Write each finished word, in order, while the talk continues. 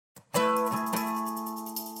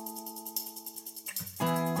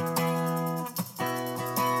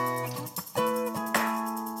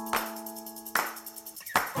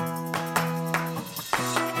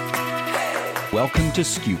Welcome to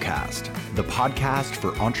SKUcast, the podcast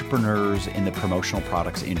for entrepreneurs in the promotional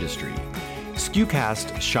products industry.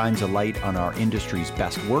 SKUcast shines a light on our industry's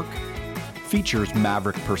best work, features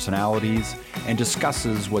maverick personalities, and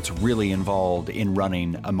discusses what's really involved in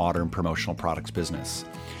running a modern promotional products business.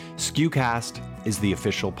 SKUcast is the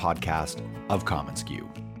official podcast of commonsku.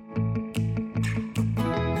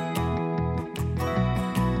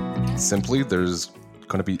 Simply, there's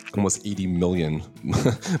going to be almost 80 million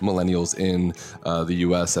millennials in the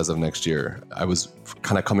US as of next year. I was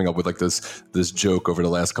kind of coming up with like this joke over the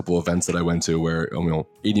last couple of events that I went to where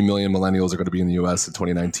 80 million millennials are going to be in the US in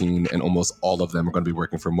 2019, and almost all of them are going to be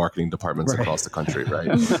working for marketing departments across the country, right?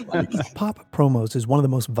 Pop Promos is one of the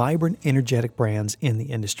most vibrant, energetic brands in the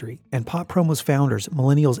industry. And Pop Promos founders,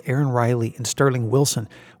 millennials Aaron Riley and Sterling Wilson,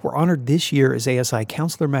 were honored this year as ASI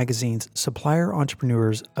Counselor Magazine's Supplier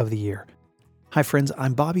Entrepreneurs of the Year. Hi friends,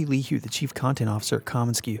 I'm Bobby Lehue, the Chief Content Officer at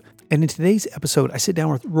commonsku. And in today's episode, I sit down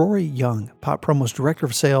with Rory Young, Pop Promo's Director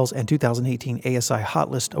of Sales and 2018 ASI Hot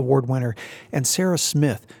List Award winner, and Sarah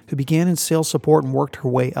Smith, who began in sales support and worked her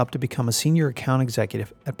way up to become a senior account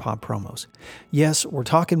executive at Pop Promos. Yes, we're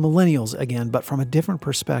talking millennials again, but from a different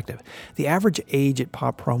perspective. The average age at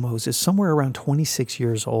Pop Promos is somewhere around 26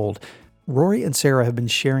 years old. Rory and Sarah have been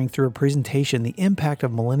sharing through a presentation the impact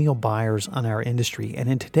of millennial buyers on our industry, and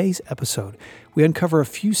in today's episode, we uncover a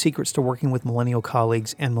few secrets to working with millennial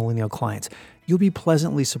colleagues and millennial clients. You'll be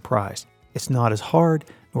pleasantly surprised. It's not as hard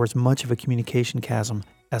nor as much of a communication chasm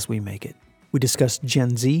as we make it. We discuss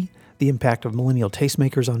Gen Z, the impact of millennial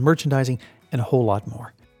tastemakers on merchandising, and a whole lot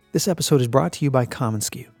more. This episode is brought to you by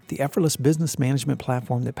commonsku, the effortless business management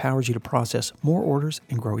platform that powers you to process more orders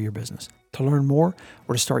and grow your business. To learn more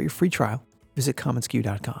or to start your free trial, visit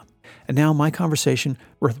commonsku.com. And now my conversation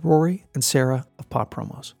with Rory and Sarah of Pop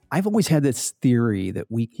Promos. I've always had this theory that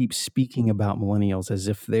we keep speaking about millennials as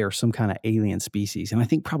if they are some kind of alien species. And I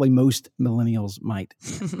think probably most millennials might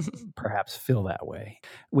perhaps feel that way.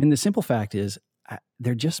 When the simple fact is,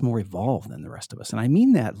 they're just more evolved than the rest of us. And I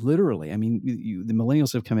mean that literally. I mean, the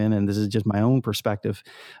millennials have come in, and this is just my own perspective.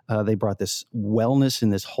 They brought this wellness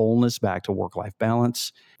and this wholeness back to work-life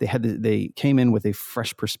balance. They came in with a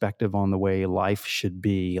fresh perspective on the way life should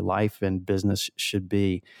be, life and business should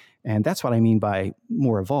be. And that's what I mean by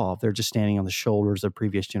more evolved. They're just standing on the shoulders of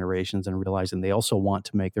previous generations and realizing they also want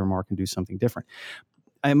to make their mark and do something different.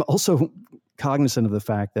 I'm also cognizant of the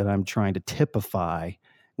fact that I'm trying to typify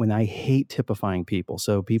when I hate typifying people.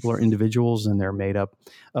 So people are individuals and they're made up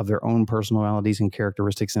of their own personalities and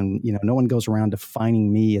characteristics. And, no one goes around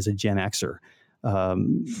defining me as a Gen Xer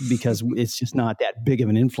because it's just not that big of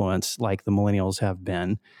an influence like the millennials have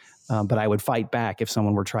been. But I would fight back if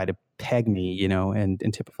someone were trying to peg me, and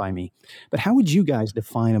typify me. But how would you guys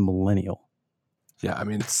define a millennial? Yeah, I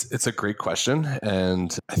mean, it's a great question.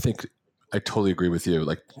 And I think I totally agree with you.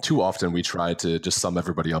 Like, too often we try to just sum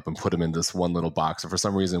everybody up and put them in this one little box. And for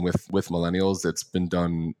some reason with millennials, it's been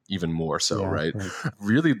done even more so, right?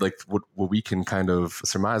 Really, like what we can kind of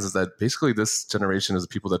surmise is that basically this generation is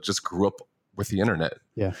people that just grew up with the internet.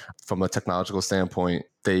 Yeah. From a technological standpoint,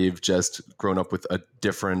 they've just grown up with a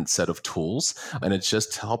different set of tools, and it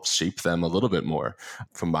just helps shape them a little bit more.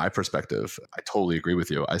 From my perspective, I totally agree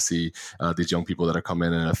with you. I see these young people that have come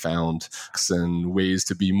in and have found and ways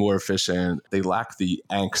to be more efficient. They lack the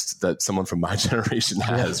angst that someone from my generation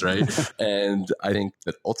has, right? And I think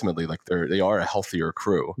that ultimately, like they are a healthier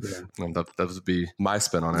crew. Yeah. And that would be my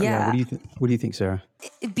spin on it. Yeah. What do you think, Sarah?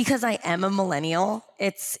 Because I am a millennial,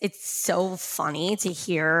 it's so funny to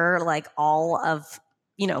hear like all of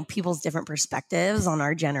people's different perspectives on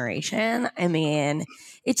our generation. I mean,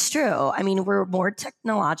 it's true. I mean, we're more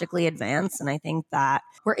technologically advanced, and I think that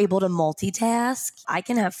we're able to multitask. I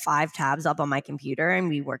can have 5 tabs up on my computer and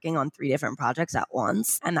be working on 3 different projects at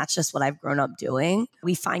once. And that's just what I've grown up doing.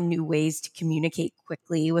 We find new ways to communicate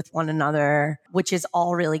quickly with one another, which is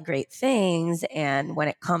all really great things. And when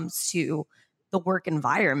it comes to the work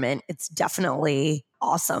environment, it's definitely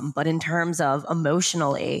awesome. But in terms of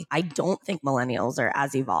emotionally, I don't think millennials are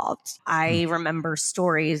as evolved. I remember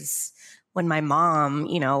stories when my mom,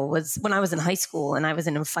 was when I was in high school and I was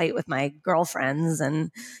in a fight with my girlfriends, and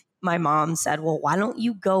my mom said, well, why don't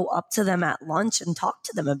you go up to them at lunch and talk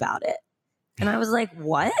to them about it? And I was like,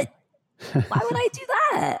 what? Why would I do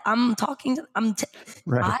that? I'm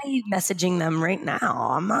messaging them right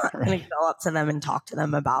now. I'm not going to go up to them and talk to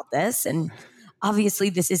them about this. And obviously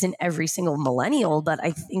this isn't every single millennial, but I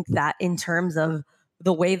think that in terms of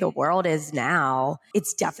the way the world is now,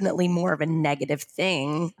 it's definitely more of a negative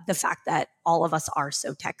thing. The fact that all of us are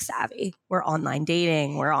so tech savvy. We're online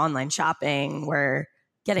dating, we're online shopping, we're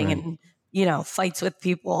getting in fights with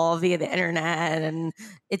people via the internet. And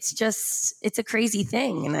it's a crazy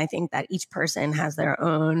thing. And I think that each person has their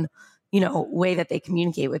own, way that they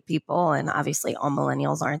communicate with people. And obviously all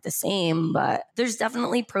millennials aren't the same, but there's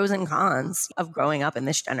definitely pros and cons of growing up in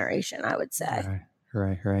this generation, I would say.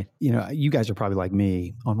 Right. You guys are probably like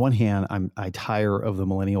me. On one hand, I tire of the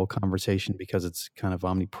millennial conversation because it's kind of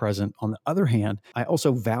omnipresent. On the other hand, I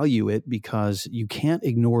also value it because you can't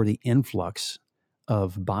ignore the influx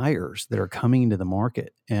of buyers that are coming into the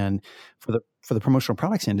market. And for the promotional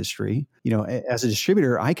products industry, as a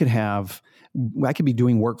distributor, I could be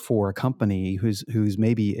doing work for a company who's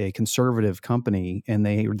maybe a conservative company, and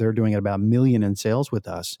they're doing about $1 million in sales with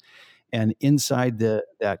us. And inside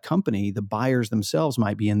that company, the buyers themselves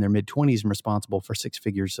might be in their mid-20s and responsible for 6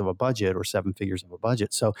 figures of a budget or 7 figures of a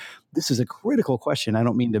budget. So this is a critical question. I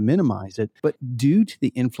don't mean to minimize it, but due to the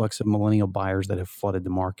influx of millennial buyers that have flooded the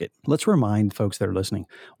market, let's remind folks that are listening,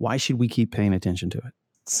 why should we keep paying attention to it?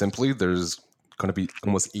 Simply, there's going to be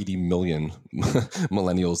almost 80 million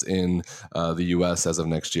millennials in the US as of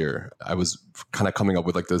next year. I was kind of coming up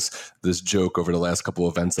with like this joke over the last couple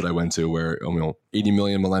of events that I went to where 80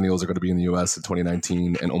 million millennials are going to be in the US in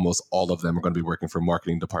 2019, and almost all of them are going to be working for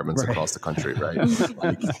marketing departments across the country, right?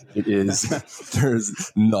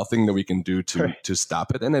 There's nothing that we can do to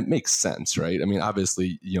stop it. And it makes sense, right? I mean,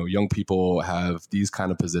 obviously, young people have these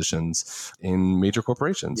kind of positions in major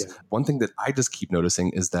corporations. Yeah. One thing that I just keep noticing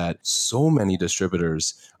is that so many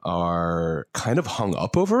distributors are kind of hung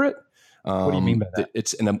up over it. What do you mean by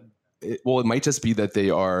that? It might just be that they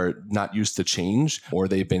are not used to change, or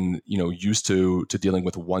they've been, used to dealing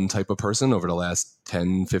with one type of person over the last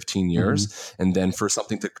 10, 15 years. Mm-hmm. And then for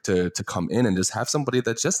something to come in and just have somebody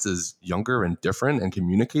that just is younger and different and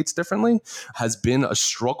communicates differently has been a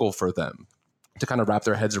struggle for them to kind of wrap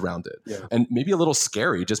their heads around it. Yeah. And maybe a little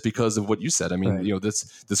scary just because of what you said. I mean,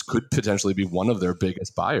 this could potentially be one of their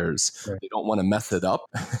biggest buyers. Right. They don't want to mess it up,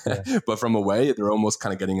 but from a way, they're almost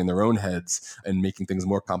kind of getting in their own heads and making things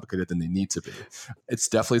more complicated than they need to be. It's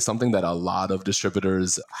definitely something that a lot of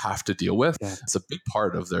distributors have to deal with. Yeah. It's a big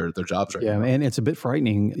part of their jobs right now. Yeah, and it's a bit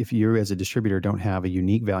frightening if you as a distributor don't have a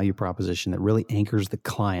unique value proposition that really anchors the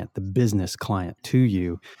client, the business client to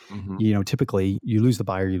you. Mm-hmm. Typically you lose the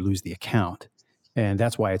buyer, you lose the account. And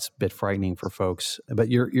that's why it's a bit frightening for folks. But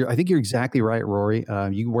I think you're exactly right, Rory.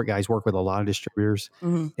 You guys work with a lot of distributors,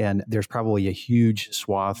 mm-hmm. and there's probably a huge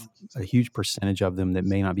swath, a huge percentage of them that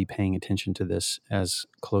may not be paying attention to this as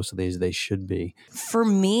closely as they should be. For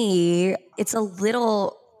me, it's a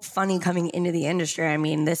little funny coming into the industry. I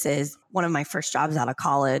mean, this is one of my first jobs out of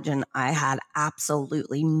college, and I had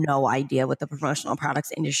absolutely no idea what the promotional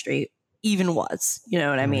products industry even was. You know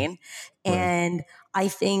what I mean? Right. And I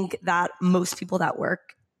think that most people that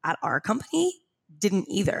work at our company didn't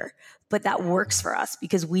either, but that works for us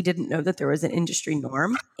because we didn't know that there was an industry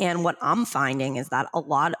norm. And what I'm finding is that a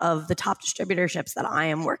lot of the top distributorships that I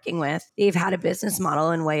am working with, they've had a business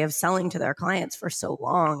model and way of selling to their clients for so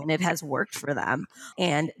long, and it has worked for them.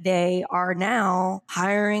 And they are now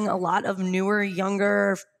hiring a lot of newer,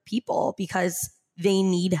 younger people because they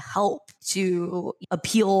need help to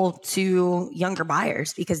appeal to younger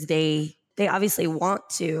buyers, because they obviously want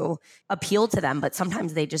to appeal to them, but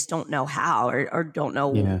sometimes they just don't know how or don't know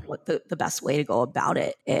what the best way to go about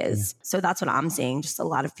it is. Yeah. So that's what I'm seeing. Just a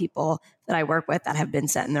lot of people that I work with that have been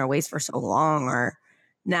set in their ways for so long are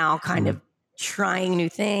now kind of trying new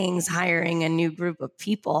things, hiring a new group of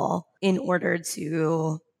people in order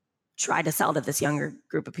to try to sell to this younger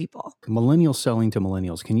group of people. Millennials selling to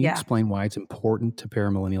millennials. Can you explain why it's important to pair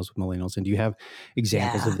millennials with millennials? And do you have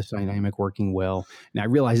examples of this dynamic working well? Now, I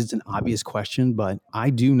realize it's an obvious question, but I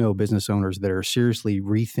do know business owners that are seriously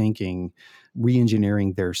rethinking,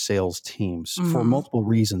 re-engineering their sales teams for multiple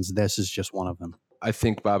reasons. This is just one of them. I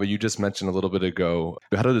think, Bobby, you just mentioned a little bit ago,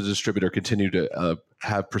 how does a distributor continue to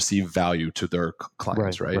have perceived value to their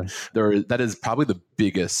clients, right? That is probably the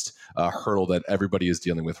biggest hurdle that everybody is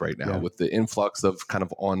dealing with right now, with the influx of kind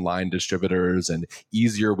of online distributors and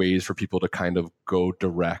easier ways for people to kind of go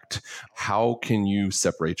direct. How can you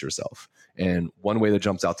separate yourself? And one way that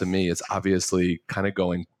jumps out to me is obviously kind of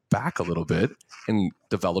going back a little bit and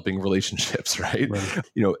developing relationships, right?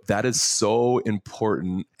 That is so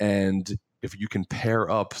important. And if you can pair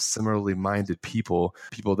up similarly minded people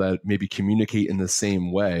that maybe communicate in the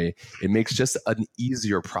same way, it makes just an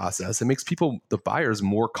easier process. It makes the buyers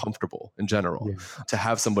more comfortable in general to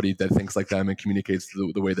have somebody that thinks like them and communicates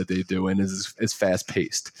the way that they do and is fast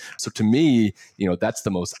paced. So to me, that's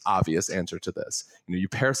the most obvious answer to this. You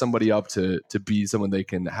pair somebody up to be someone they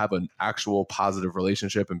can have an actual positive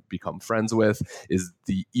relationship and become friends with is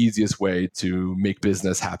the easiest way to make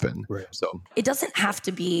business happen. Right. So it doesn't have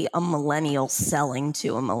to be a millennial selling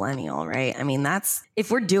to a millennial, right? I mean,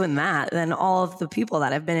 if we're doing that, then all of the people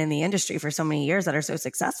that have been in the industry for so many years that are so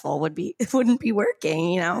successful wouldn't be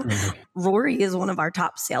working, Right. Rory is one of our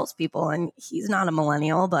top salespeople, and he's not a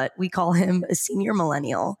millennial, but we call him a senior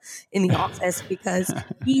millennial in the office because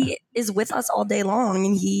he is with us all day long,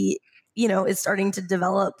 and he is starting to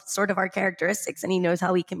develop sort of our characteristics, and he knows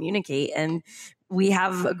how we communicate, and we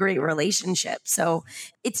have a great relationship. So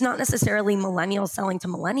it's not necessarily millennials selling to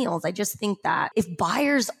millennials. I just think that if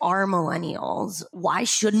buyers are millennials, why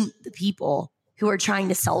shouldn't the people who are trying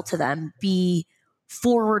to sell to them be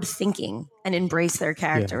forward thinking and embrace their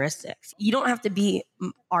characteristics? You don't have to be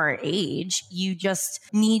our age. You just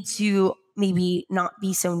need to maybe not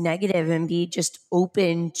be so negative and be just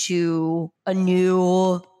open to a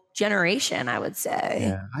new generation, I would say.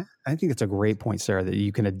 Yeah, I think that's a great point, Sarah, that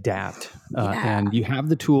you can adapt and you have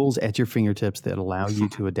the tools at your fingertips that allow you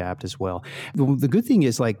to adapt as well. The good thing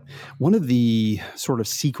is, like, one of the sort of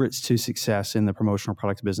secrets to success in the promotional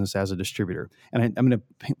products business as a distributor, and I'm going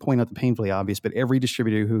to point out the painfully obvious, but every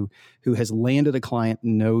distributor who has landed a client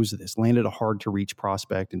knows this, landed a hard to reach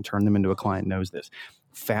prospect and turned them into a client knows this.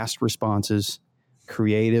 Fast responses,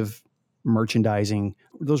 creative merchandising,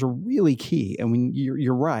 those are really key. And when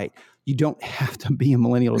you're right, you don't have to be a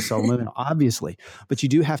millennial to sell millennial, obviously, but you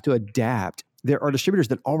do have to adapt. There are distributors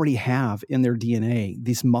that already have in their DNA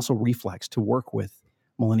this muscle reflex to work with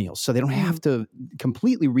millennials. So they don't have to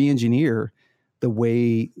completely re-engineer the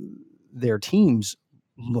way their teams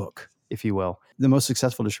look, if you will. The most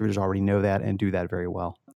successful distributors already know that and do that very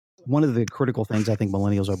well. One of the critical things I think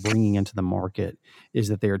millennials are bringing into the market is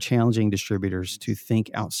that they are challenging distributors to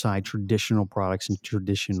think outside traditional products and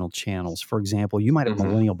traditional channels. For example, you might have a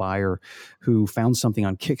millennial buyer who found something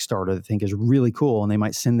on Kickstarter that they think is really cool, and they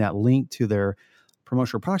might send that link to their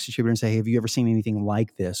promotional products distributor and say, hey, have you ever seen anything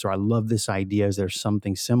like this? Or I love this idea. Is there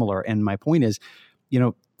something similar? And my point is,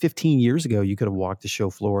 15 years ago, you could have walked the show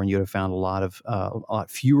floor and you would have found a lot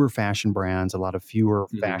fewer fashion brands, a lot of fewer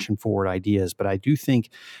fashion forward ideas. But I do think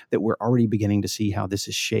that we're already beginning to see how this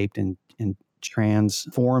is shaped and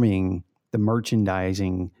transforming the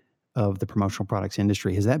merchandising of the promotional products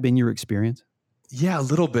industry. Has that been your experience? Yeah, a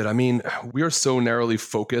little bit. I mean, we are so narrowly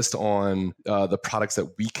focused on the products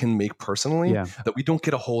that we can make personally that we don't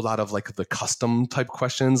get a whole lot of like the custom type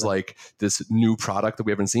questions, like this new product that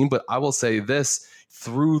we haven't seen. But I will say this,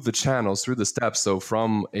 through the channels, through the steps, so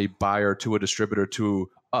from a buyer to a distributor to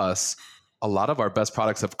us, a lot of our best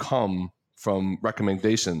products have come from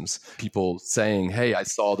recommendations, people saying, hey, I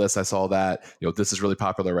saw this, I saw that, this is really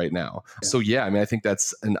popular right now. Yeah. So I mean, I think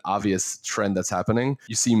that's an obvious trend that's happening.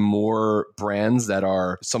 You see more brands that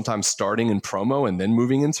are sometimes starting in promo and then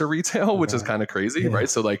moving into retail, which is kind of crazy, right?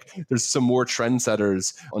 So like there's some more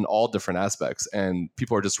trendsetters on all different aspects, and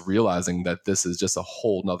people are just realizing that this is just a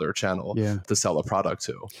whole nother channel to sell a product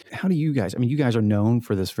to. How do you guys, you guys are known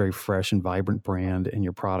for this very fresh and vibrant brand and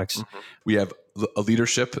your products. We have a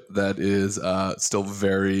leadership that is still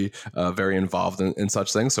very, very involved in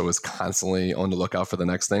such things. So is constantly on the lookout for the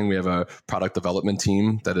next thing. We have a product development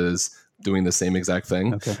team that is doing the same exact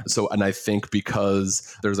thing. Okay. So, and I think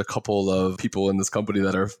because there's a couple of people in this company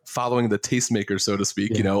that are following the tastemaker, so to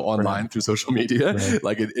speak, online through social media,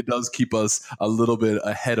 like it does keep us a little bit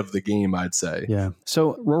ahead of the game, I'd say. Yeah.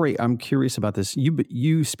 So Rory, I'm curious about this.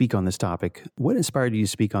 You speak on this topic. What inspired you to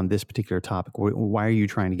speak on this particular topic? Why are you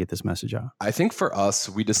trying to get this message out? I think for us,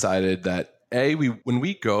 we decided that when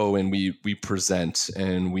we go and we present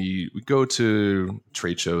and we go to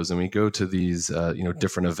trade shows and we go to these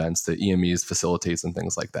different events that EMEs facilitates and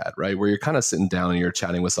things like that, right? Where you're kind of sitting down and you're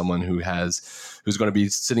chatting with someone who's going to be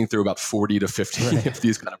sitting through about 40 to 50 of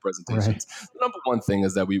these kind of presentations. The number one thing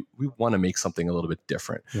is that we want to make something a little bit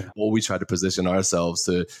different. Well, we try to position ourselves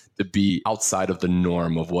to be outside of the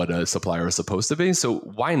norm of what a supplier is supposed to be. So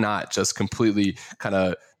why not just completely kind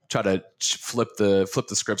of try to flip the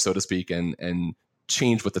script, so to speak, and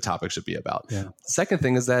change what the topic should be about. Second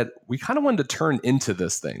thing is that we kind of wanted to turn into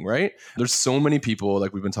this thing, right? There's so many people,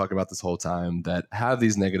 like we've been talking about this whole time, that have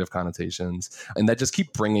these negative connotations and that just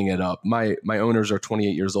keep bringing it up. My owners are 28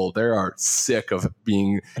 years old. They are sick of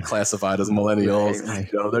being classified as millennials.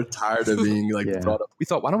 They're tired of being brought up. We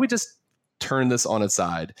thought, why don't we just turn this on its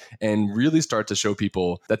side and really start to show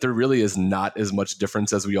people that there really is not as much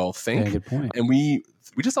difference as we all think. Yeah, good point. And we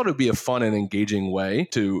just thought it would be a fun and engaging way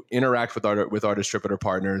to interact with our distributor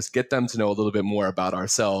partners, get them to know a little bit more about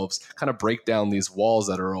ourselves, kind of break down these walls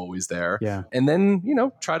that are always there. Yeah. And then,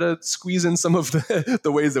 try to squeeze in some of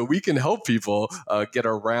the ways that we can help people get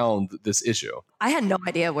around this issue. I had no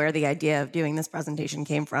idea where the idea of doing this presentation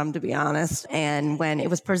came from, to be honest. And when it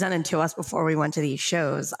was presented to us before we went to these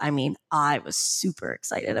shows, I was super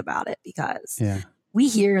excited about it because we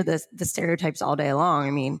hear the stereotypes all day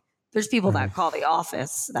long. There's people that call the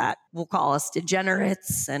office that will call us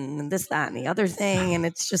degenerates and this, that, and the other thing. And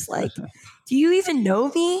it's just like, do you even know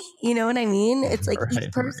me? You know what I mean? It's like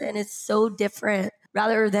each person is so different,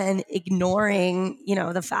 rather than ignoring,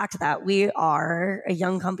 the fact that we are a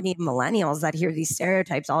young company of millennials that hear these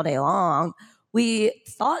stereotypes all day long. We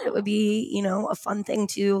thought it would be, a fun thing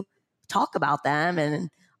to talk about them and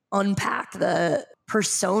unpack the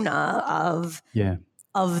persona of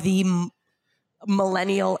the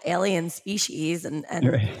millennial alien species and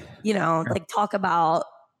like talk about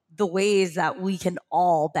the ways that we can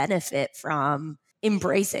all benefit from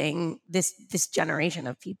embracing this generation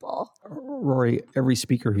of people. Rory, every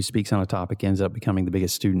speaker who speaks on a topic ends up becoming the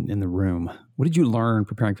biggest student in the room. What did you learn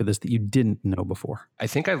preparing for this that you didn't know before? I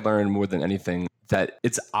think I learned more than anything that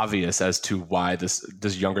it's obvious as to why this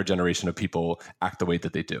younger generation of people act the way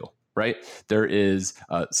that they do. Right? There is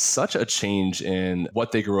such a change in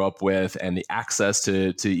what they grew up with and the access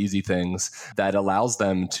to easy things that allows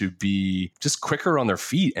them to be just quicker on their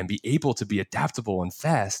feet and be able to be adaptable and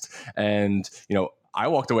fast. And, I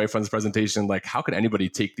walked away from this presentation like, how could anybody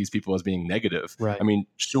take these people as being negative? Right.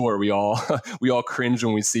 Sure, we all cringe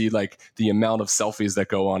when we see like the amount of selfies that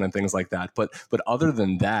go on and things like that. But other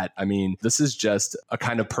than that, this is just a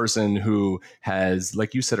kind of person who has,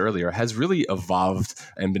 like you said earlier, has really evolved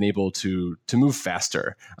and been able to move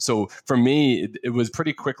faster. So for me, it was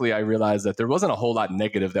pretty quickly I realized that there wasn't a whole lot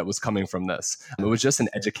negative that was coming from this. It was just an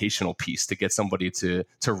educational piece to get somebody to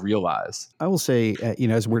realize. I will say,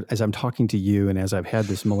 as I'm talking to you and as I've had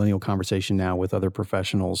this millennial conversation now with other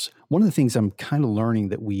professionals, one of the things I'm kind of learning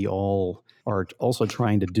that we all are also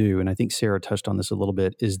trying to do, and I think Sarah touched on this a little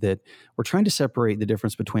bit, is that we're trying to separate the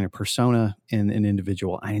difference between a persona and an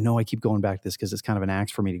individual. I know I keep going back to this because it's kind of an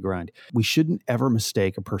axe for me to grind. We shouldn't ever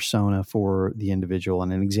mistake a persona for the individual.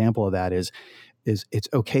 And an example of that is it's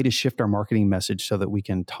okay to shift our marketing message so that we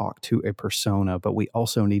can talk to a persona, but we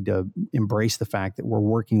also need to embrace the fact that we're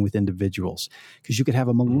working with individuals. Because you could have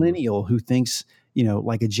a millennial who thinks,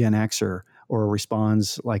 like a Gen Xer or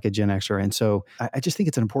responds like a Gen Xer. And so I just think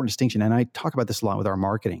it's an important distinction. And I talk about this a lot with our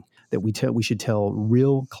marketing, that we should tell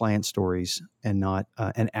real client stories and not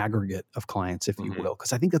an aggregate of clients, if you will.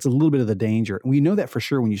 Because I think that's a little bit of the danger. And we know that for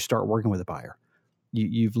sure when you start working with a buyer.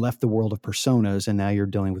 You've left the world of personas and now you're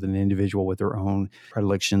dealing with an individual with their own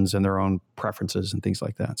predilections and their own preferences and things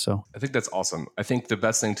like that. So I think that's awesome. I think the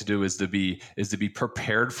best thing to do is to be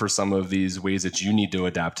prepared for some of these ways that you need to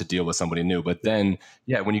adapt to deal with somebody new. But then,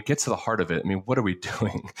 when you get to the heart of it, what are we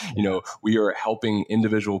doing? We are helping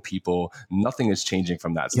individual people. Nothing is changing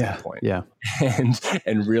from that standpoint. Yeah.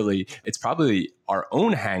 And really, it's probably our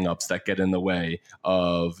own hangups that get in the way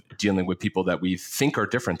of dealing with people that we think are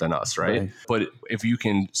different than us, right? But if you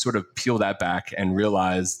can sort of peel that back and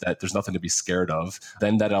realize that there's nothing to be scared of,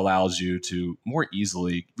 then that allows you to more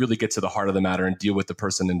easily really get to the heart of the matter and deal with the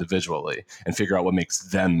person individually and figure out what makes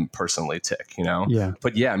them personally tick, Yeah.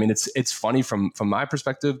 But it's funny from my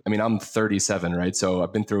perspective. I'm 37, right? So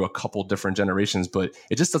I've been through a couple different generations, but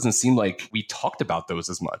it just doesn't seem like we talked about those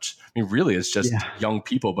as much. Really, it's just young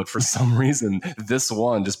people, but for some reason, this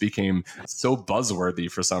one just became so buzzworthy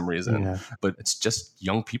for some reason. Yeah. But it's just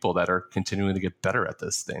young people that are continuing to get better at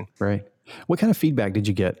this thing. Right. What kind of feedback did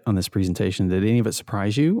you get on this presentation? Did any of it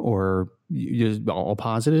surprise you, or you just all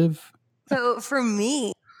positive? So for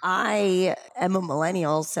me, I am a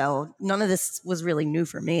millennial, so none of this was really new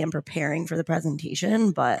for me in preparing for the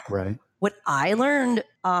presentation. But what I learned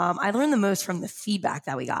the most from the feedback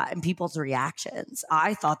that we got and people's reactions.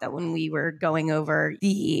 I thought that when we were going over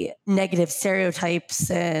the negative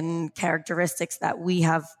stereotypes and characteristics that we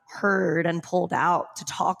have heard and pulled out to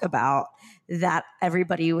talk about, that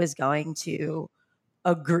everybody was going to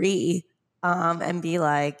agree and be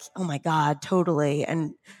like, oh my God, totally.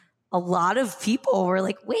 And a lot of people were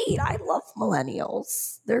like, wait, I love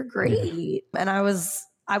millennials. They're great. And I was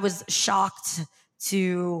shocked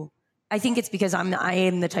to, I think it's because I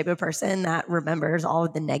am the type of person that remembers all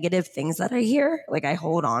of the negative things that I hear. Like I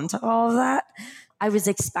hold on to all of that. I was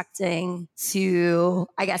expecting to,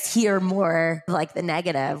 I guess, hear more like the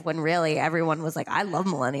negative when really everyone was like, I love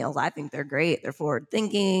millennials. I think they're great. They're forward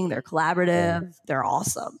thinking. They're collaborative. They're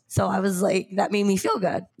awesome. So I was like, that made me feel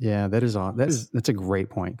good. Yeah, that's a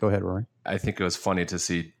great point. Go ahead, Rory. I think it was funny to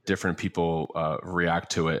see different people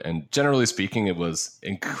react to it. And generally speaking, it was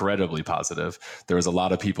incredibly positive. There was a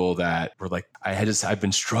lot of people that were like, I've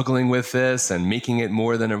been struggling with this and making it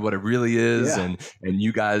more than what it really is. Yeah. And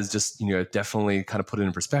you guys just, definitely kind of put it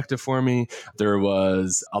in perspective for me. There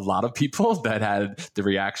was a lot of people that had the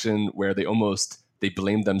reaction where they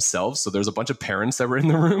blamed themselves. So there's a bunch of parents that were in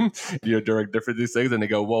the room, during different these things, and they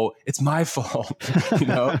go, well, it's my fault,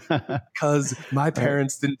 because my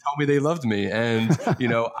parents didn't tell me they loved me. And,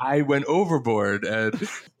 I went overboard. And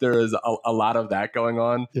there is a lot of that going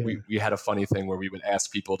on. Yeah. We had a funny thing where we would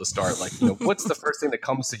ask people to start like, what's the first thing that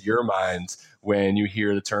comes to your mind when you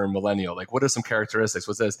hear the term millennial? Like, what are some characteristics?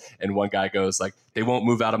 What's this? And one guy goes like, they won't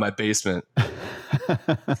move out of my basement. Yeah,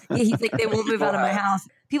 he's like, they won't move out of my house.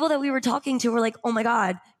 People that we were talking to were like, oh my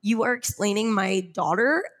God, you are explaining my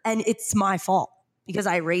daughter and it's my fault because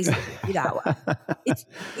I raised her that way.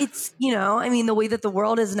 It's the way that the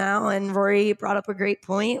world is now, and Rory brought up a great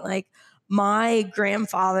point. Like my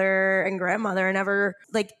grandfather and grandmother never,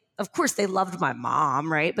 like, of course they loved my mom,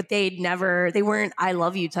 right? But they weren't I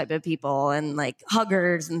love you type of people and like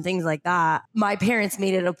huggers and things like that. My parents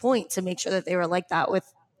made it a point to make sure that they were like that with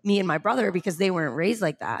me and my brother because they weren't raised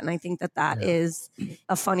like that. And I think that is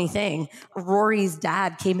a funny thing. Rory's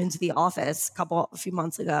dad came into the office a few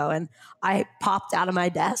months ago, and I popped out of my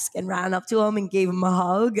desk and ran up to him and gave him a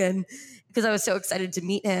hug. And because I was so excited to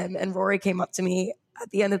meet him, and Rory came up to me at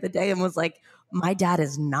the end of the day and was like, my dad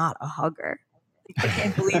is not a hugger. I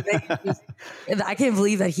can't believe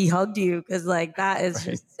that he hugged you, because like that is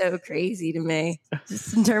just so crazy to me.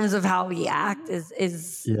 Just in terms of how we act is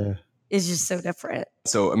just so different.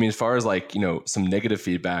 So, as far as like, some negative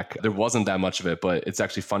feedback, there wasn't that much of it, but it's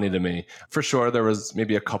actually funny to me. For sure, there was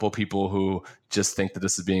maybe a couple people who just think that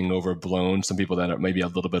this is being overblown. Some people that are maybe a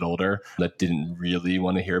little bit older that didn't really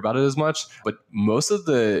want to hear about it as much. But most of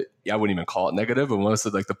I wouldn't even call it negative, but most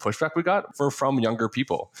of like the pushback we got were from younger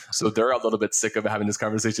people. So they're a little bit sick of having this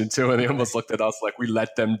conversation too. And they almost looked at us like we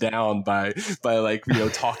let them down by like,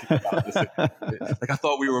 talking about this. Like I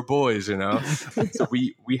thought we were boys, So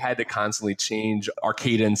we had to constantly change our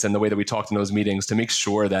cadence and the way that we talked in those meetings to make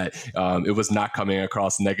sure that it was not coming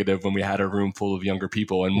across negative when we had a room full of younger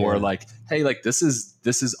people, and more like, hey, like this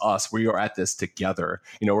is us. We are at this together.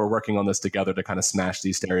 We're working on this together to kind of smash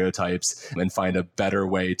these stereotypes and find a better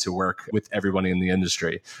way to work with everybody in the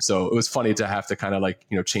industry. So it was funny to have to kind of like,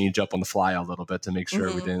 change up on the fly a little bit to make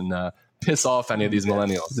sure we didn't piss off any of these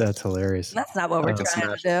millennials. That's hilarious. That's not what we're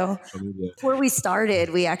trying to do. Before we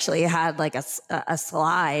started, we actually had like a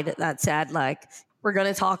slide that said like, we're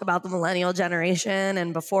going to talk about the millennial generation.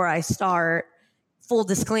 And before I start, full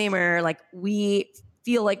disclaimer, like we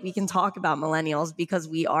feel like we can talk about millennials because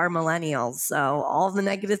we are millennials. So all the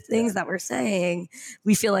negative things that we're saying,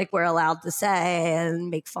 we feel like we're allowed to say and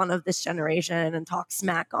make fun of this generation and talk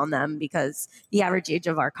smack on them because the average age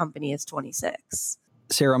of our company is 26.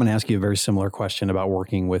 Sarah, I'm going to ask you a very similar question about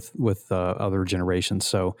working with other generations.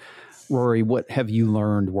 So Rory, what have you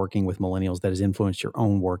learned working with millennials that has influenced your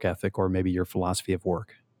own work ethic or maybe your philosophy of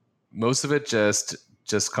work? Most of it just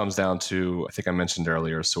comes down to, I think I mentioned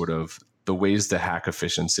earlier, sort of the ways to hack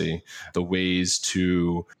efficiency, the ways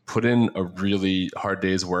to put in a really hard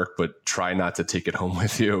day's work, but try not to take it home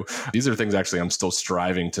with you. These are things actually I'm still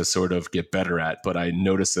striving to sort of get better at, but I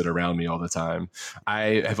notice it around me all the time.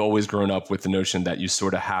 I have always grown up with the notion that you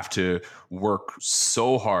sort of have to work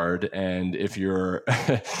so hard. And if you're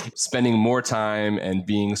spending more time and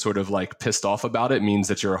being sort of like pissed off about it means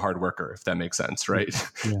that you're a hard worker, if that makes sense, right?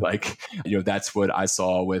 Yeah. Like, that's what I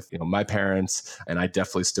saw with, my parents, and I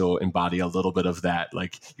definitely still embody a little bit of that.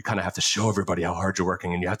 Like you kind of have to show everybody how hard you're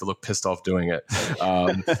working and you have to look pissed off doing it.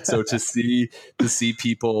 So to see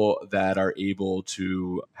people that are able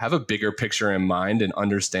to have a bigger picture in mind and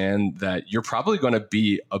understand that you're probably going to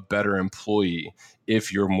be a better employee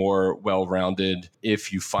if you're more well-rounded,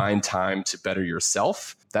 if you find time to better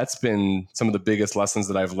yourself. That's been some of the biggest lessons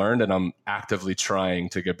that I've learned, and I'm actively trying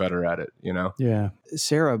to get better at it, Yeah.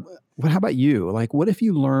 Sarah, how about you? Like, what if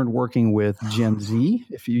you learned working with Gen Z?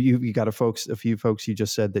 If you got a few folks you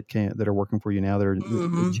just said that are working for you now, they're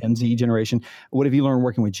the Gen Z generation. What have you learned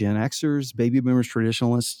working with Gen Xers, baby boomers,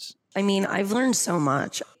 traditionalists? I've learned so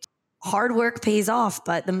much. Hard work pays off,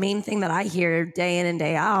 but the main thing that I hear day in and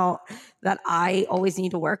day out that I always need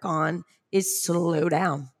to work on is slow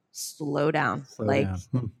down.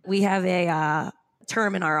 We have a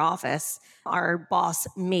term in our office, our boss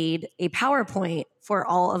made a PowerPoint for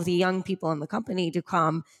all of the young people in the company to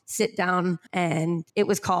come sit down, and it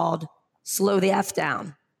was called Slow the F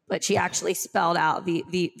Down. But she actually spelled out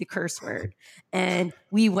the curse word. And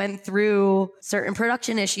we went through certain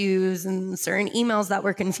production issues and certain emails that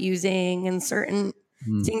were confusing and certain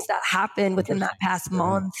things that happened within that past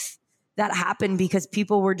month that happened because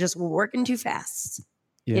people were just working too fast.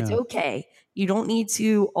 Yeah. It's okay. You don't need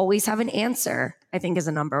to always have an answer, I think is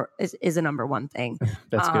a number one thing.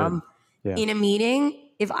 That's good. Yeah. In a meeting,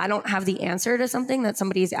 if I don't have the answer to something that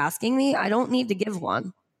somebody's asking me, I don't need to give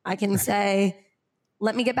one. I can say,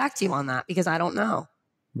 let me get back to you on that because I don't know.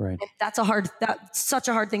 Right. And that's such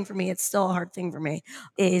a hard thing for me. It's still a hard thing for me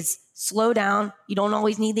is slow down. You don't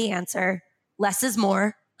always need the answer. Less is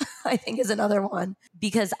more, I think is another one,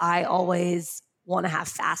 because I always want to have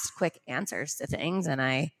fast, quick answers to things. And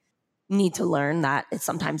I need to learn that it's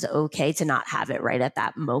sometimes okay to not have it right at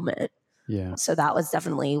that moment. Yeah. So that was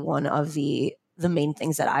definitely one of the main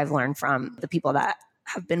things that I've learned from the people that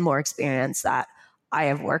have been more experienced that I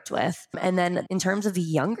have worked with. And then in terms of the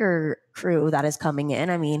younger crew that is coming in,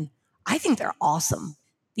 I mean, I think they're awesome.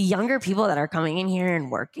 The younger people that are coming in here and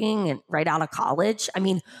working and right out of college. I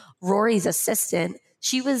mean, Rory's assistant,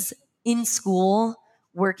 she was in school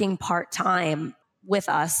working part-time with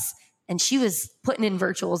us, and she was putting in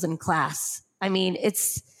virtuals in class. I mean,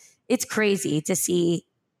 it's crazy to see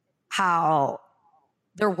how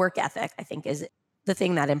their work ethic, I think, is the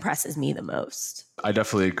thing that impresses me the most. I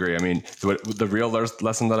definitely agree. I mean, the real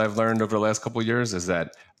lesson that I've learned over the last couple of years is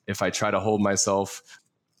that if I try to hold myself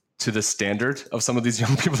to the standard of some of these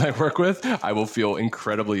young people that I work with, I will feel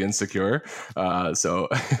incredibly insecure.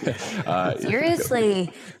 Seriously.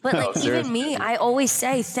 But like even me, I always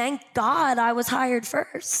say, thank God I was hired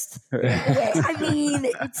first. I mean,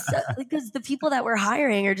 it's because the people that we're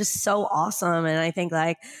hiring are just so awesome. And I think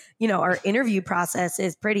like, you know, our interview process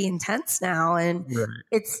is pretty intense now. And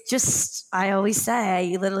it's just, I always say,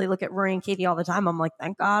 you literally look at Rory and Katie all the time. I'm like,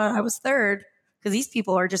 thank God I was third, because these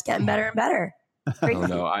people are just getting better and better. Oh,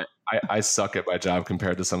 no, I suck at my job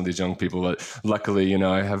compared to some of these young people, but luckily, you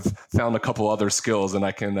know, I have found a couple other skills and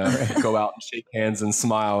I can go out and shake hands and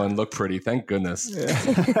smile and look pretty. Thank goodness.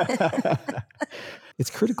 Yeah. It's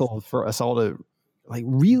critical for us all to like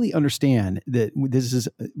really understand that this is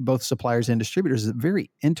both suppliers and distributors is a very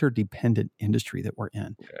interdependent industry that we're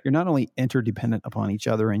in. Okay. You're not only interdependent upon each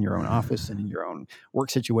other in your own office and in your own work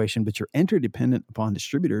situation, but you're interdependent upon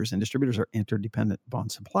distributors, and distributors are interdependent upon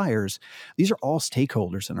suppliers. These are all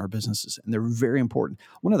stakeholders in our businesses, and they're very important.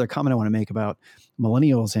 One other comment I want to make about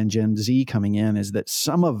millennials and Gen Z coming in is that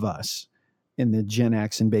some of us in the Gen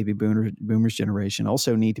X and baby boomers generation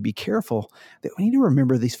also need to be careful that we need to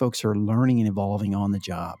remember these folks are learning and evolving on the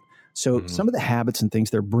job. So some of the habits and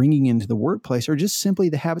things they're bringing into the workplace are just simply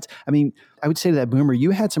the habits. I mean, I would say to that boomer,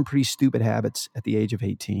 you had some pretty stupid habits at the age of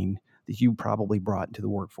 18 that you probably brought into the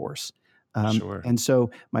workforce. Sure. And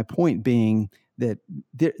so my point being that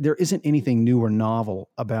there isn't anything new or novel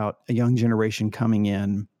about a young generation coming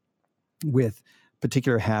in with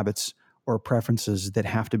particular habits or preferences that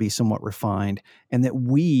have to be somewhat refined, and that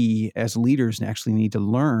we as leaders actually need to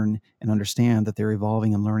learn and understand that they're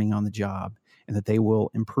evolving and learning on the job, and that they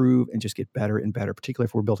will improve and just get better and better, particularly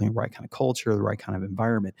if we're building the right kind of culture, the right kind of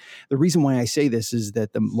environment. The reason why I say this is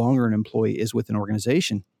that the longer an employee is with an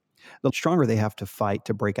organization, the stronger they have to fight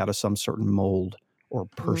to break out of some certain mold or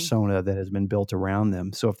persona that has been built around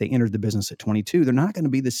them. So if they entered the business at 22, they're not going to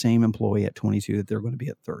be the same employee at 22 that they're going to be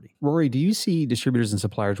at 30. Rory, do you see distributors and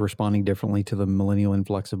suppliers responding differently to the millennial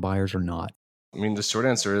influx of buyers or not? I mean, the short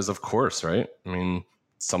answer is of course, right? I mean,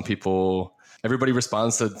 some people, everybody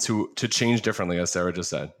responds to change differently, as Sarah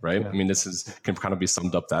just said, right? Yeah. I mean, can kind of be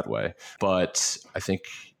summed up that way. But I think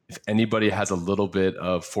if anybody has a little bit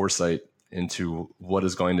of foresight into what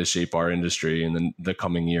is going to shape our industry in the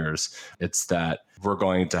coming years, it's that we're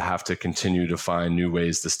going to have to continue to find new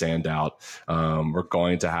ways to stand out. We're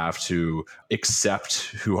going to have to accept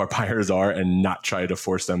who our buyers are and not try to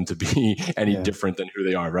force them to be any different than who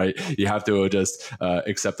they are, right? You have to just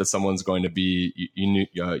accept that someone's going to be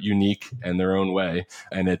unique in their own way.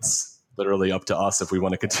 And it's literally up to us if we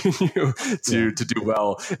want to continue to do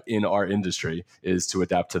well in our industry is to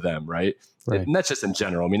adapt to them, right? Right. And that's just in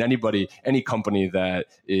general. I mean, any company that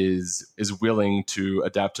is willing to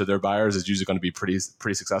adapt to their buyers is usually going to be pretty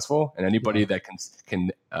successful. And anybody that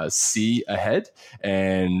can see ahead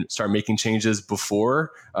and start making changes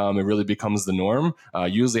before it really becomes the norm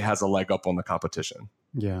usually has a leg up on the competition.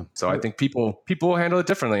 Yeah. So I think people handle it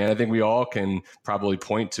differently, and I think we all can probably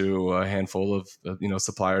point to a handful of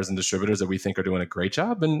suppliers and distributors that we think are doing a great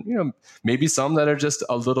job, and maybe some that are just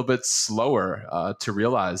a little bit slower to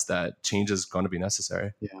realize that change is going to be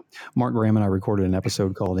necessary. Yeah. Mark Graham and I recorded an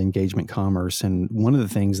episode called Engagement Commerce, and one of the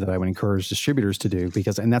things that I would encourage distributors to do,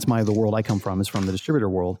 and that's the world I come from, is from the distributor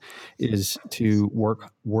world, is to work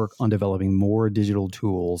on developing more digital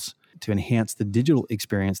tools to enhance the digital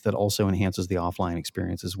experience that also enhances the offline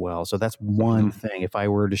experience as well. So that's one thing. If I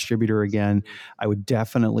were a distributor again, I would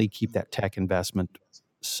definitely keep that tech investment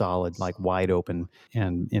solid, like wide open,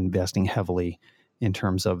 and investing heavily in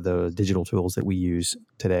terms of the digital tools that we use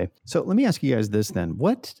today. So let me ask you guys this then.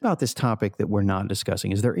 What about this topic that we're not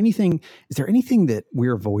discussing? Is there anything that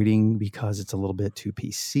we're avoiding because it's a little bit too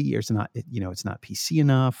PC, or it's not PC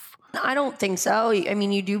enough? I don't think so. I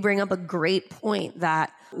mean, you do bring up a great point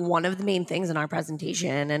that one of the main things in our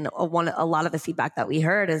presentation and a lot of the feedback that we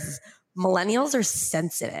heard is millennials are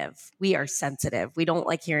sensitive. We are sensitive. We don't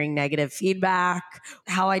like hearing negative feedback.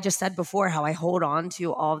 How I just said before, how I hold on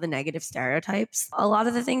to all of the negative stereotypes. A lot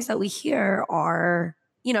of the things that we hear are,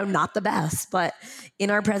 not the best, but in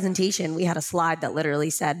our presentation, we had a slide that literally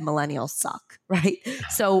said millennials suck, right?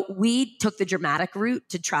 So we took the dramatic route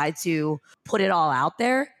to try to put it all out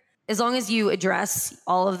there. As long as you address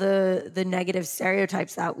all of the negative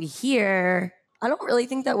stereotypes that we hear, I don't really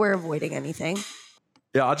think that we're avoiding anything.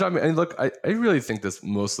 Yeah, I'll jump in. And look, I really think this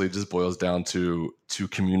mostly just boils down to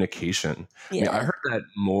communication. Yeah. I heard that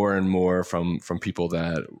more and more from people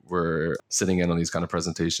that were sitting in on these kind of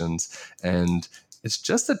presentations, and it's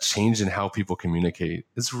just a change in how people communicate.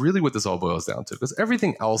 It's really what this all boils down to, because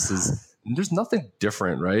everything else there's nothing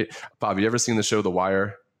different, right? Bob, you ever seen the show The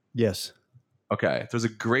Wire? Yes. Okay. There's a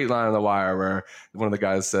great line on The Wire where one of the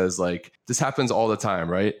guys says, like, this happens all the time,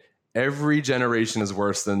 right? Every generation is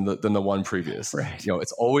worse than the one previous. Right.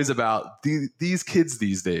 It's always about these kids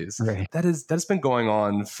these days. Right. That's been going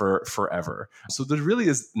on for forever. So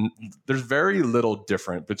there's very little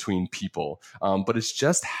different between people, but it's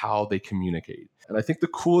just how they communicate. And I think the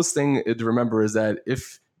coolest thing to remember is that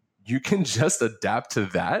if you can just adapt to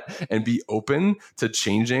that and be open to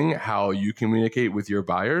changing how you communicate with your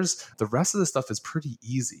buyers, the rest of the stuff is pretty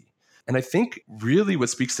easy. And I think really what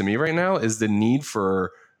speaks to me right now is the need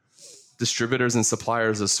for distributors and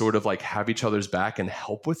suppliers to sort of like have each other's back and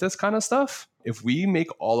help with this kind of stuff. If we make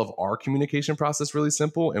all of our communication process really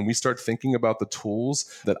simple and we start thinking about the tools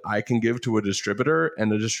that I can give to a distributor,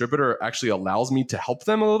 and the distributor actually allows me to help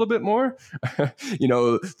them a little bit more,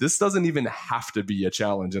 this doesn't even have to be a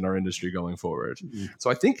challenge in our industry going forward. Mm-hmm.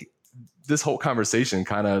 So I think this whole conversation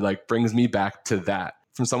kind of like brings me back to that.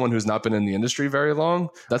 From someone who's not been in the industry very long,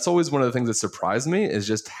 that's always one of the things that surprised me, is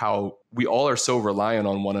just how we all are so reliant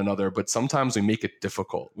on one another, but sometimes we make it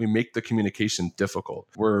difficult. We make the communication difficult.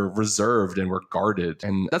 We're reserved and we're guarded.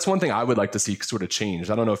 And that's one thing I would like to see sort of change.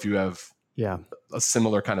 I don't know if you have a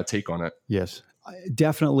similar kind of take on it. Yes.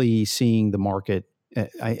 Definitely seeing the market.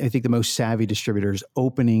 I think the most savvy distributors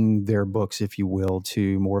opening their books, if you will,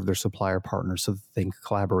 to more of their supplier partners so that they can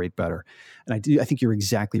collaborate better. And I think you're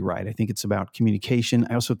exactly right. I think it's about communication.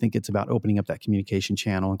 I also think it's about opening up that communication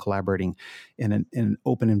channel and collaborating in an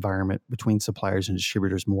open environment between suppliers and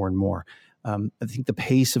distributors more and more. I think the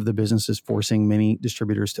pace of the business is forcing many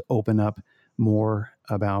distributors to open up more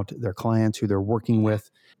about their clients, who they're working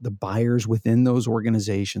with, the buyers within those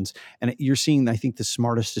organizations. And you're seeing, I think, the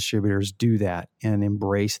smartest distributors do that and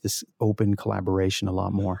embrace this open collaboration a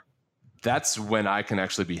lot more. That's when I can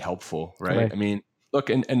actually be helpful, right? I mean, look,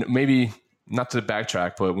 and maybe not to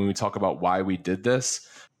backtrack, but when we talk about why we did this,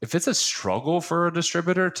 if it's a struggle for a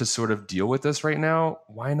distributor to sort of deal with this right now,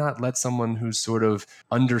 why not let someone who sort of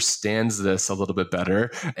understands this a little bit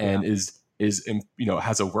better and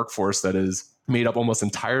has a workforce that is made up almost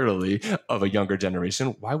entirely of a younger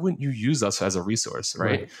generation? Why wouldn't you use us as a resource,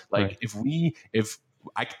 right? If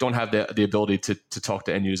I don't have the ability to talk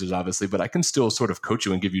to end users, obviously, but I can still sort of coach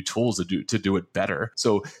you and give you tools to do it better.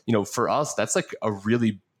 So, for us, that's like a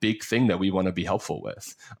really big thing that we want to be helpful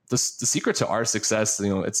with. The secret to our success,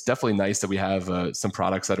 it's definitely nice that we have some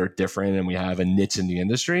products that are different and we have a niche in the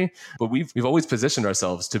industry, but we've always positioned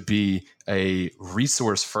ourselves to be a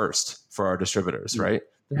resource first for our distributors, right?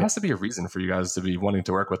 There has to be a reason for you guys to be wanting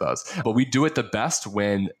to work with us. But we do it the best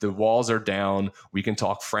when the walls are down. We can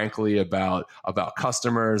talk frankly about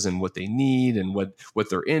customers and what they need and what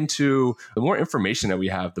they're into. The more information that we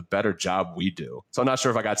have, the better job we do. So I'm not sure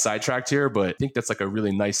if I got sidetracked here, but I think that's like a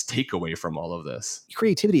really nice takeaway from all of this.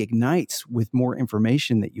 Creativity ignites with more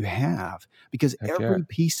information that you have, because every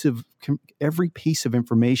piece of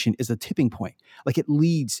information is a tipping point. Like, it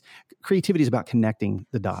leads. Creativity is about connecting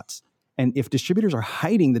the dots. And if distributors are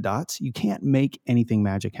hiding the dots, you can't make anything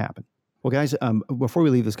magic happen. Well, guys, before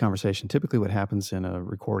we leave this conversation, typically what happens in a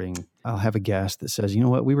recording, I'll have a guest that says, you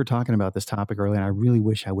know what, we were talking about this topic earlier, and I really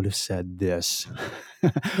wish I would have said this.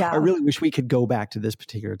 Yeah. I really wish we could go back to this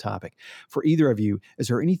particular topic. For either of you, is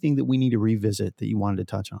there anything that we need to revisit that you wanted to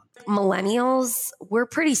touch on? Millennials, we're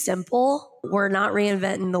pretty simple. We're not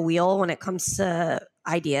reinventing the wheel when it comes to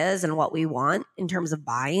ideas and what we want in terms of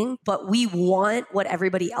buying, but we want what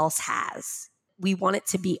everybody else has. We want it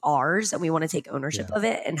to be ours, and we want to take ownership of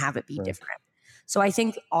it and have it be different. So I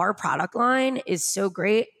think our product line is so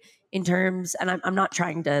great in terms, and I'm not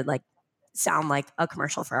trying to like sound like a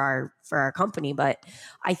commercial for our company, but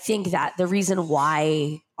I think that the reason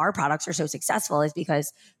why our products are so successful is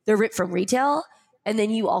because they're ripped from retail, and then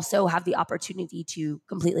you also have the opportunity to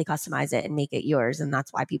completely customize it and make it yours, and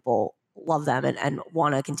that's why people love them and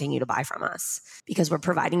want to continue to buy from us, because we're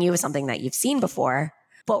providing you with something that you've seen before,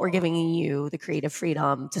 but we're giving you the creative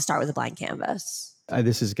freedom to start with a blank canvas.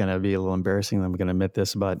 This is going to be a little embarrassing. I'm going to admit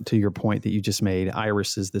this, but to your point that you just made,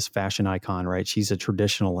 Iris is this fashion icon, right? She's a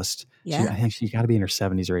traditionalist. Yeah. I think she's got to be in her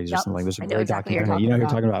 70s or 80s or something like this. I know exactly what you're You know who you're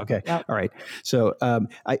talking about. Okay. Yep. All right. So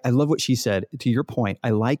I love what she said. To your point,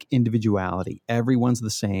 I like individuality. Everyone's the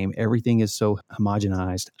same. Everything is so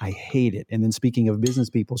homogenized. I hate it. And then speaking of business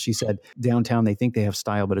people, she said downtown, they think they have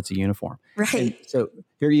style, but it's a uniform. Right. And so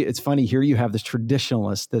it's funny. Here you have this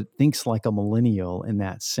traditionalist that thinks like a millennial in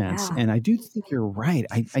that sense. Yeah. And I do think you're right.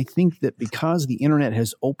 I think that because the internet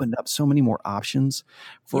has opened up so many more options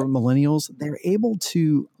for millennials, they're able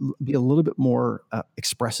to be a little bit more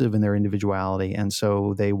expressive in their individuality. And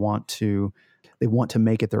so they want to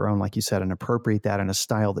make it their own, like you said, and appropriate that in a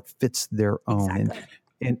style that fits their own.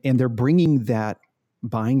 Exactly. And they're bringing that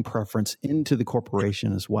buying preference into the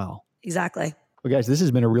corporation as well. Exactly. Well, guys, this has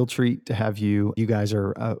been a real treat to have you. You guys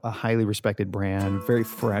are a highly respected brand, very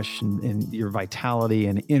fresh, and your vitality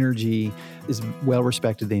and energy is well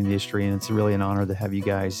respected in the industry. And it's really an honor to have you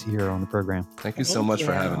guys here on the program. Thank you so much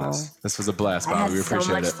for having us. This was a blast, Bob. We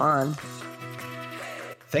appreciate it. So much fun.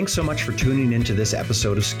 Thanks so much for tuning into this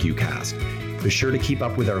episode of SKUcast. Be sure to keep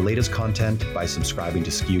up with our latest content by subscribing to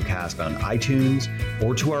SKUcast on iTunes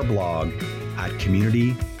or to our blog at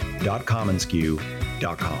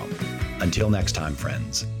community.commonsku.com. Until next time,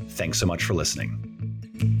 friends, thanks so much for listening.